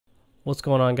What's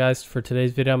going on, guys? For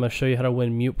today's video, I'm going to show you how to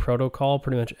win Mute Protocol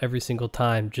pretty much every single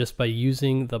time just by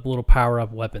using the little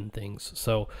power-up weapon things.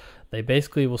 So they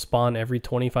basically will spawn every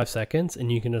 25 seconds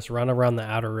and you can just run around the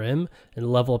outer rim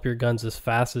and level up your guns as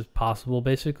fast as possible.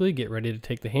 Basically get ready to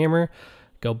take the hammer,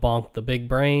 go bonk the big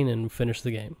brain, and finish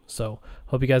the game. So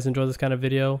hope you guys enjoy this kind of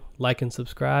video. Like and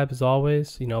subscribe as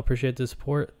always. Appreciate the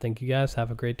support. Thank you guys.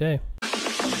 Have a great day.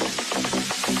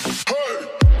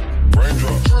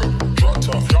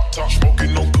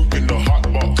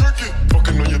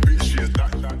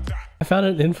 I found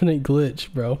an infinite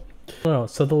glitch, bro. Oh,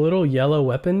 so the little yellow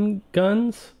weapon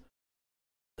guns,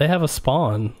 they have a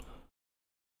spawn.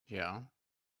 Yeah.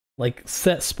 Like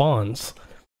set spawns.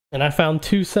 And I found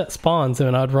 2 set spawns,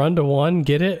 and I'd run to one,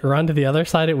 get it, run to the other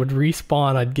side, it would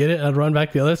respawn. I'd get it, I'd run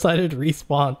back to the other side, it'd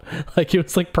respawn. Like it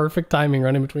was like perfect timing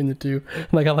running between the two.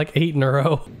 And I got like 8 in a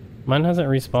row. Mine hasn't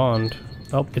respawned.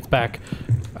 Oh, it's back.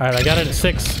 Alright, I got it at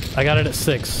 6. I got it at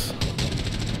 6.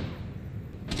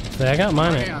 See, I got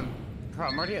mine at... Bro,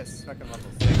 I'm already at second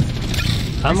level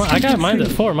 6. I got mine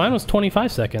at 4. Mine was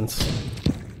 25 seconds.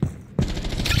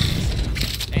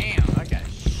 Damn, I got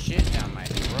shit down my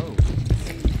throat.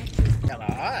 Kinda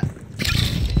hot.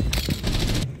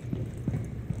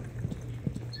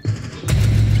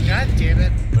 God damn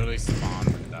it. Literally spawned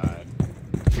and died.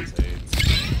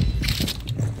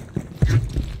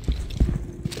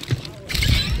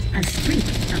 A streak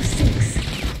of 6.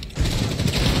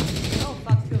 Oh,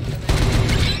 fuck, 2 of them.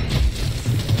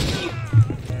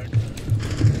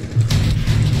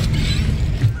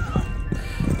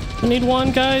 I need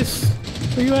one, guys.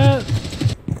 Where you at?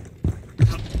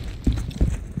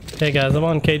 Hey guys, I'm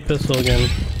on Cade Pistol again.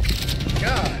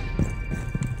 God.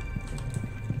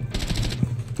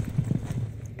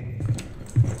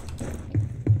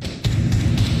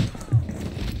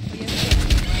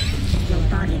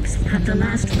 Robotics have the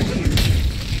last weapon.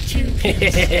 2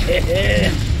 kills.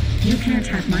 You can't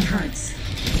have my hearts.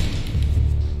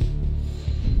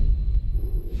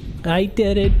 I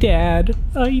did it, Dad.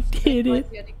 I did it.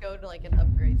 You had to go to like an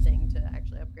upgrade thing to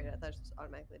actually upgrade it. I thought it just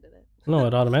automatically did it. No,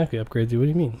 it automatically upgrades you. What do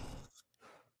you mean?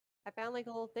 I found like a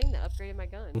little thing that upgraded my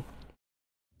gun.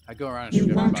 I go around and You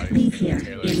shoot won't everybody. leave here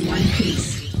in one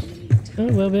piece.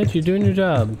 Oh, well, bitch, you're doing your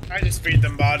job. I just feed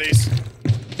them bodies.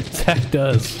 Zach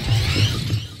does.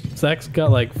 Zach's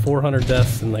got like 400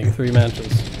 deaths in like 3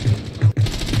 matches.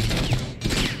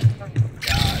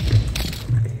 God.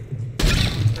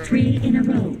 3 in a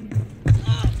row.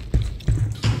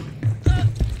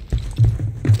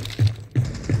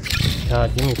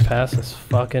 God, give me past this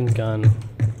fucking gun. Hey,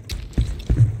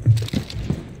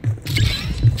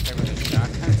 with a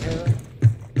shotgun, Taylor?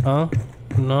 Huh?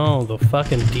 No, the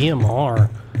fucking DMR.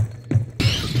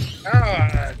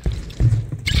 God.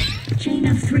 Chain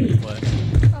of 3. What?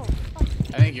 Oh, fuck.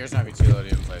 I think yours might be too low to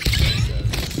even play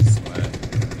this.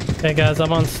 Sweat. Hey guys,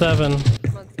 I'm on 7. I'm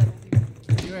on 7.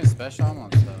 You in special? I'm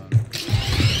on 7.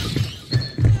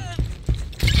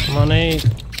 I'm on 8.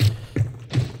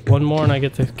 One more and I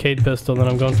get the Cade Pistol, then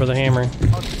I'm going for the hammer.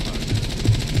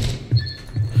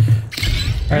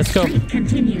 Alright, let's go. Streak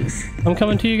continues. I'm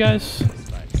coming to you guys.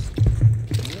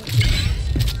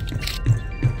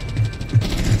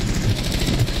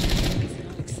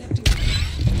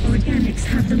 Organics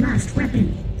have the last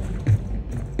weapon.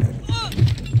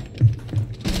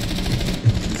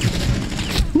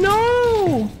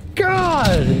 No!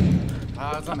 God!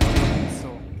 It's on my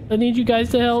so. I need you guys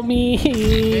to help me.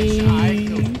 Bitch, I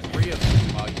killed 3 of them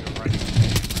while you were running.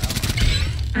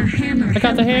 A hammer. I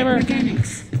got the held by hammer.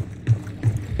 Organics.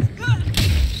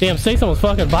 Damn, say someone's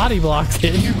fucking body blocked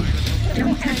it. No,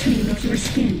 don't touch me with your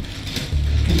skin.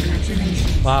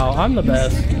 Congratulations. Wow, I'm the You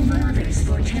best. stepped over others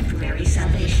for temporary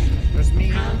salvation. There's me.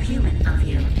 How human of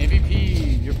you.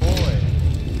 MVP, your boy.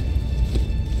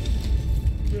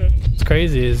 What's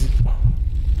crazy is,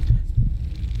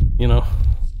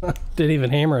 didn't even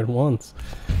hammer it once.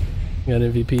 Got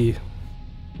MVP.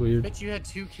 Weird. Bitch, you had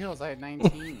 2 kills. I had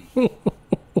 19.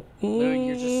 Literally,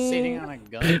 you're just sitting on a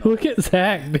gun. Look at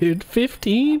Zach, dude.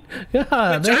 15?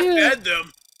 God, Just damn. fed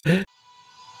them.